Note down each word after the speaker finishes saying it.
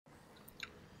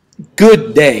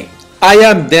Good day. I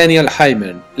am Daniel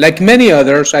Hyman. Like many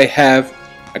others, I have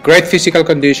a great physical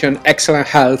condition, excellent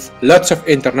health, lots of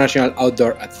international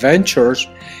outdoor adventures,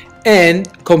 and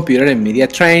computer and media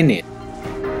training.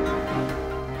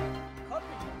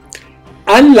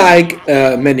 Unlike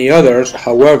many others,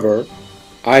 however,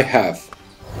 I have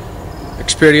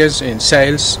experience in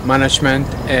sales, management,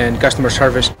 and customer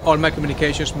service. All my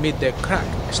communications meet the CRACK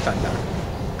standard: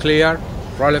 clear,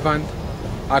 relevant,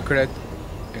 accurate,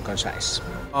 and concise.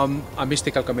 A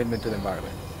mystical commitment to the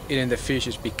environment. Eating the fish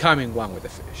is becoming one with the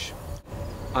fish.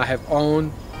 I have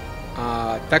owned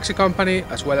a taxi company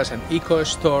as well as an eco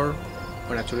store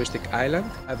on a touristic island.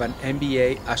 I have an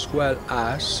MBA as well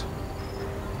as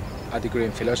a degree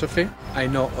in philosophy. I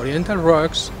know Oriental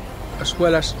rugs as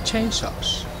well as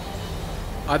chainsaws.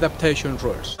 Adaptation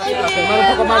rules.